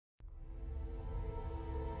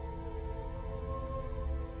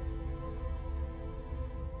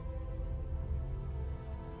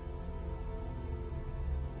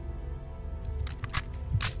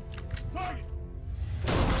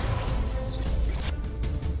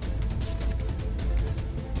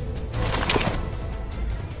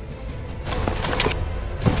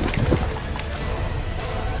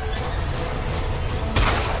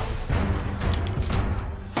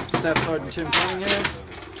Staff Sgt. Cunningham,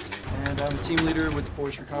 and I'm a team leader with the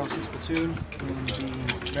Force Reconnaissance Platoon in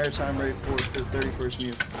the Maritime Raid Force for the 31st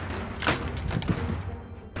MEU.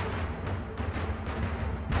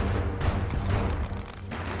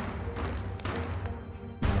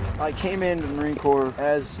 I came into the Marine Corps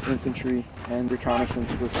as infantry, and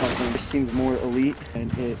reconnaissance was something that seemed more elite,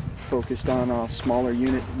 and it focused on smaller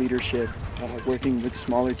unit leadership, working with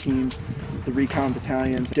smaller teams. The recon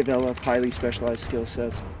battalions develop highly specialized skill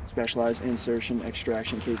sets, specialized insertion,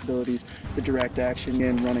 extraction capabilities, the direct action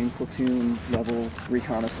and running platoon level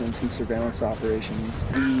reconnaissance and surveillance operations.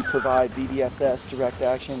 We provide BDSS, direct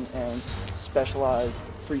action, and specialized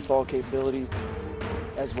free fall capability,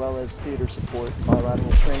 as well as theater support,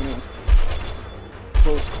 bilateral training,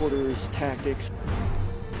 close quarters tactics.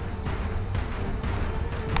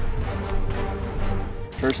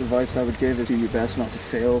 First advice I would give is do your best not to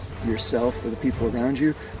fail yourself or the people around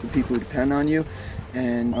you, the people who depend on you,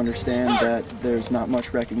 and understand that there's not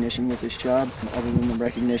much recognition with this job other than the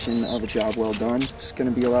recognition of a job well done. It's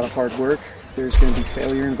going to be a lot of hard work. There's going to be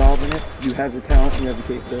failure involved in it. You have the talent, you have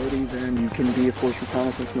the capability, then you can be a Force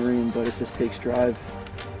Reconnaissance Marine, but it just takes drive.